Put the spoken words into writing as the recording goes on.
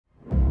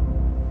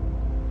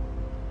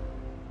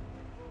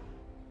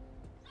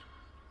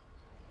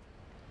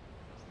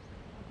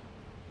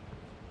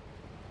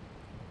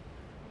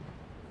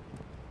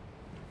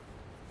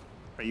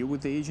Are you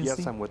with the agency?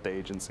 Yes, I'm with the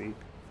agency.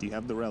 Do you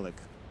have the relic?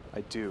 I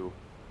do.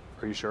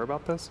 Are you sure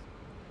about this?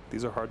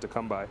 These are hard to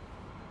come by.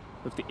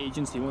 If the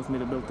agency wants me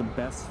to build the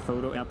best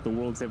photo app the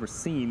world's ever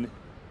seen,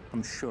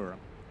 I'm sure.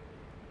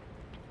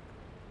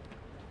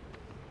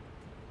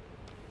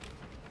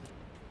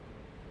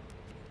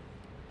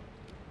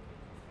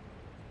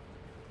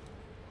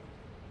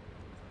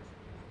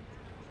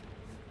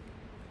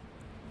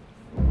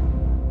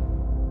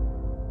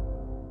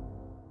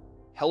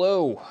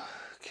 Hello,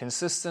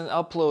 Consistent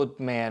Upload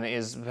Man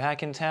is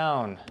back in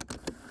town.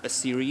 A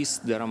series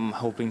that I'm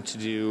hoping to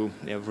do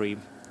every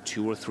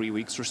 2 or 3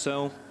 weeks or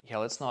so. Yeah,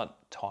 let's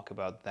not talk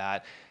about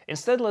that.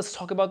 Instead, let's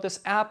talk about this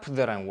app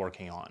that I'm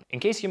working on. In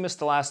case you missed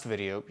the last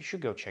video, you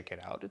should go check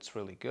it out, it's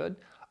really good.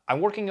 I'm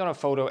working on a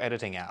photo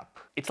editing app.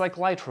 It's like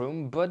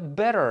Lightroom, but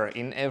better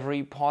in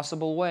every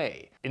possible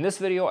way. In this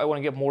video, I want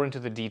to get more into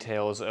the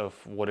details of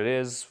what it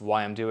is,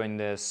 why I'm doing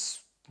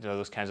this,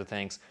 those kinds of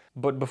things.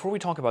 But before we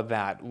talk about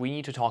that, we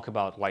need to talk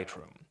about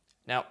Lightroom.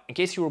 Now, in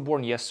case you were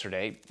born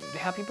yesterday,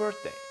 happy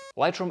birthday.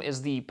 Lightroom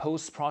is the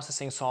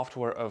post-processing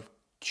software of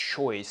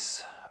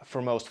choice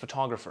for most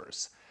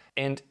photographers.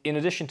 And in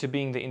addition to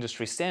being the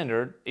industry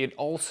standard, it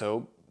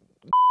also...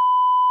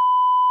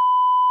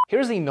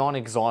 Here's a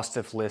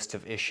non-exhaustive list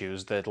of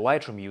issues that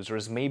Lightroom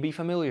users may be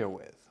familiar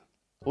with.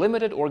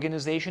 Limited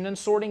organization and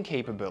sorting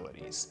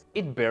capabilities.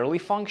 It barely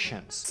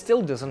functions.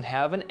 Still doesn't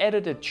have an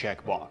edited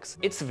checkbox.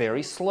 It's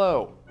very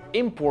slow.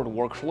 Import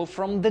workflow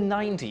from the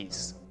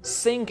 90s.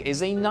 Sync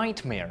is a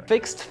nightmare.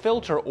 Fixed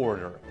filter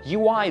order.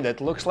 UI that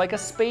looks like a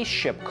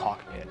spaceship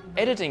cockpit.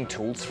 Editing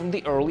tools from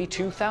the early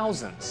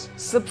 2000s.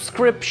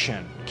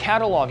 Subscription.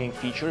 Cataloging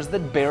features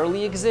that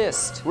barely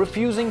exist.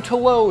 Refusing to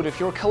load if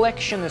your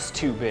collection is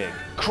too big.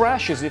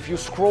 Crashes if you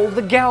scroll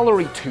the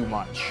gallery too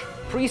much.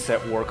 Preset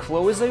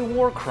workflow is a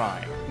war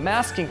crime.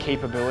 Masking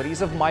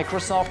capabilities of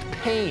Microsoft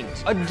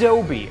Paint.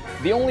 Adobe.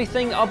 The only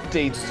thing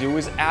updates do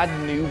is add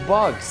new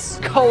bugs.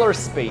 Color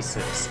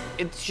spaces.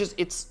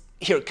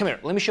 Here, come here.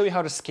 Let me show you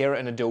how to scare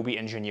an Adobe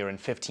engineer in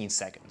 15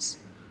 seconds.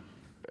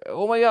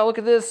 Oh my god, look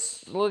at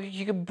this. Look,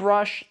 you can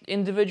brush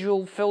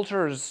individual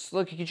filters.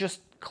 Look, you can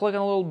just click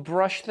on a little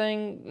brush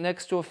thing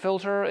next to a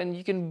filter and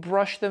you can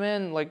brush them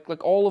in,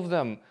 like all of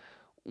them.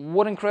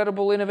 What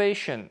incredible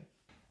innovation.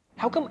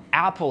 How come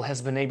Apple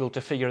has been able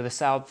to figure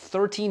this out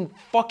 13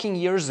 fucking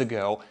years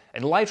ago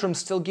and Lightroom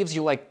still gives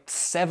you like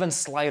 7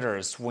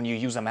 sliders when you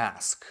use a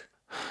mask?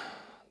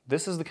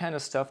 This is the kind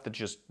of stuff that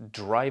just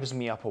drives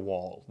me up a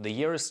wall. The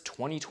year is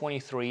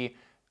 2023,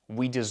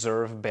 we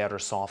deserve better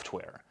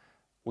software,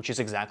 which is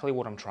exactly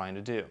what I'm trying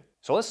to do.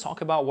 So let's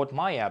talk about what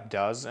my app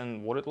does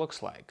and what it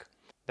looks like.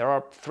 There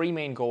are 3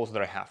 main goals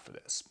that I have for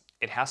this.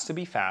 It has to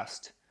be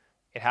fast,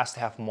 it has to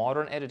have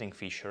modern editing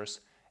features,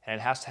 and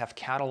it has to have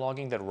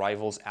cataloging that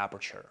rivals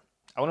Aperture.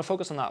 I want to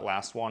focus on that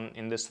last one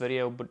in this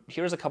video, but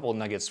here's a couple of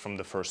nuggets from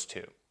the first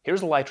 2.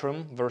 Here's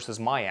Lightroom versus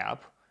my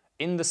app,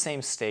 in the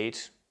same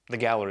state, the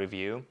gallery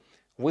view,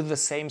 with the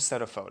same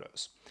set of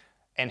photos.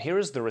 And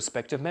here's the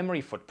respective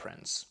memory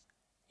footprints.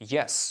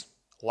 Yes,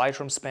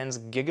 Lightroom spends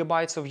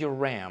gigabytes of your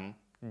RAM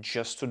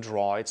just to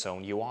draw its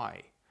own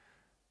UI.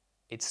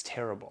 It's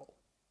terrible.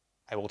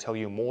 I will tell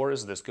you more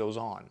as this goes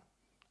on.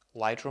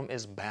 Lightroom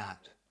is bad.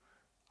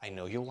 I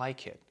know you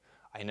like it.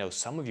 I know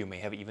some of you may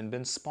have even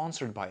been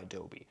sponsored by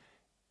Adobe.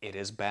 It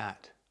is bad.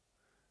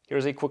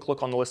 Here's a quick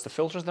look on the list of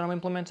filters that I'm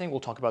implementing. We'll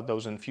talk about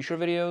those in future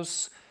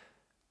videos.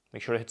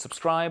 Make sure to hit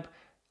subscribe.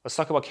 Let's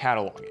talk about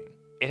cataloging.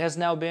 It has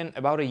now been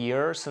about a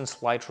year since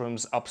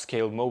Lightroom's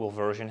upscaled mobile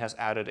version has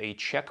added a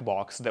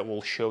checkbox that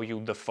will show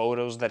you the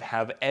photos that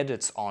have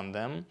edits on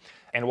them.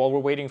 And while we're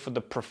waiting for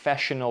the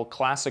professional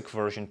classic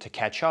version to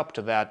catch up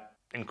to that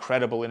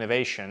incredible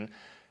innovation,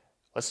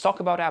 let's talk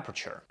about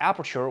Aperture.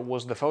 Aperture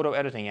was the photo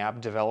editing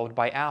app developed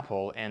by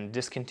Apple and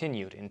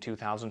discontinued in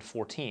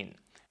 2014.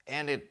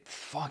 And it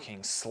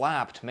fucking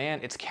slapped,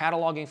 man. Its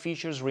cataloging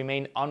features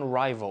remain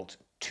unrivaled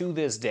to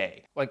this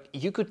day. Like,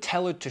 you could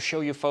tell it to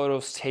show you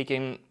photos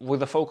taken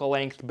with a focal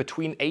length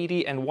between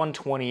 80 and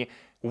 120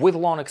 with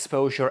long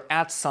exposure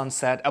at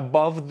sunset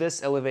above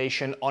this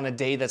elevation on a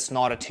day that's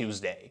not a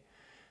Tuesday.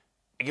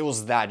 It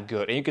was that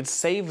good. And you could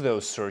save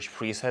those search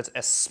presets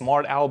as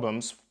smart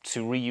albums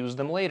to reuse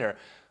them later.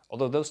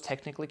 Although those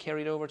technically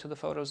carried over to the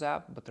Photos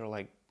app, but they're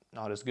like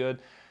not as good.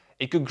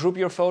 It could group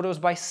your photos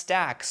by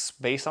stacks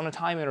based on a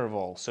time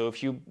interval. So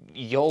if you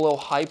YOLO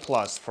high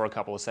plus for a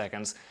couple of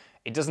seconds,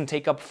 it doesn't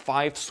take up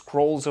 5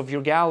 scrolls of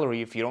your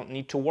gallery if you don't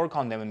need to work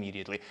on them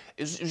immediately.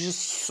 It's just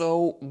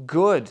so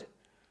good.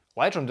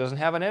 Lightroom doesn't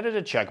have an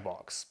edited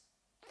checkbox.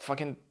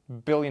 Fucking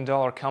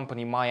billion-dollar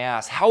company, my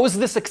ass. How is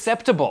this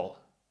acceptable?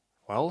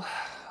 Well,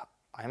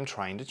 I'm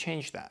trying to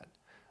change that.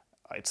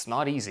 It's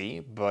not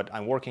easy, but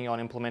I'm working on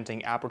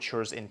implementing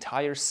Aperture's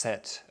entire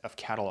set of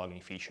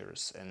cataloging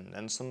features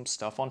and some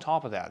stuff on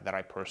top of that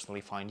I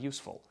personally find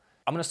useful.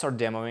 I'm gonna start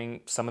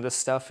demoing some of this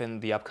stuff in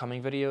the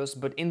upcoming videos,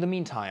 but in the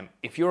meantime,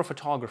 if you're a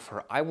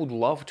photographer, I would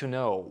love to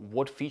know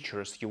what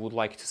features you would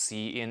like to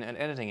see in an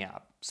editing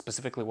app,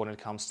 specifically when it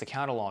comes to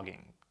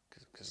cataloging,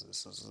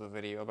 because this is a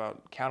video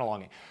about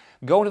cataloging.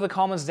 Go into the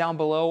comments down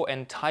below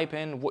and type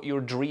in what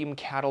your dream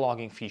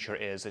cataloging feature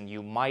is, and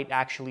you might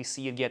actually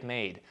see it get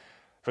made.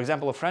 For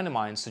example, a friend of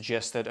mine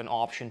suggested an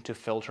option to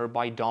filter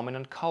by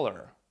dominant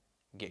color.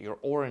 Get your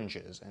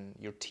oranges and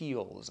your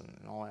teals and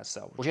all that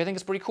stuff, which I think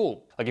is pretty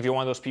cool. Like if you're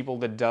one of those people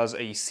that does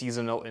a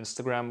seasonal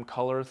Instagram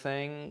color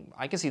thing,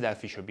 I can see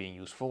that feature being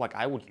useful, like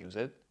I would use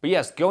it. But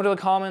yes, go into the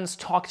comments,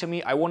 talk to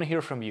me, I want to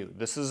hear from you.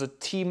 This is a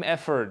team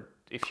effort,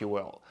 if you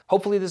will.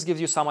 Hopefully this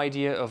gives you some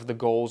idea of the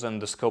goals and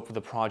the scope of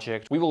the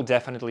project. We will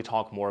definitely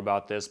talk more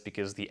about this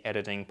because the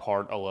editing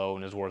part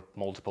alone is worth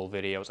multiple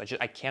videos.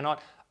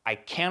 I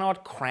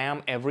cannot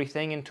cram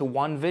everything into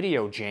one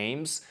video,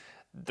 James.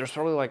 There's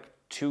probably like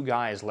 2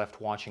 guys left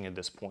watching at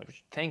this point.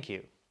 Thank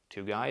you,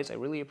 2 guys, I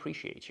really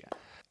appreciate you.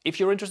 If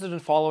you're interested in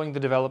following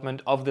the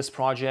development of this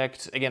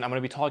project, again, I'm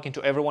going to be talking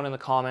to everyone in the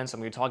comments,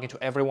 I'm going to be talking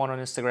to everyone on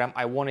Instagram.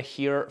 I want to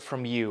hear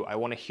from you. I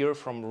want to hear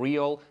from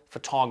real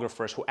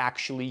photographers who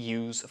actually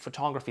use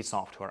photography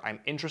software. I'm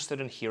interested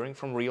in hearing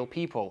from real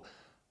people,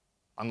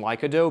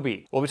 unlike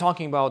Adobe. We'll be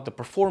talking about the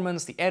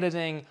performance, the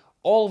editing,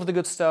 all of the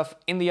good stuff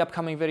in the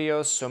upcoming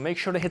videos, so make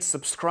sure to hit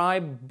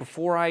subscribe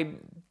before I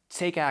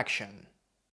take action.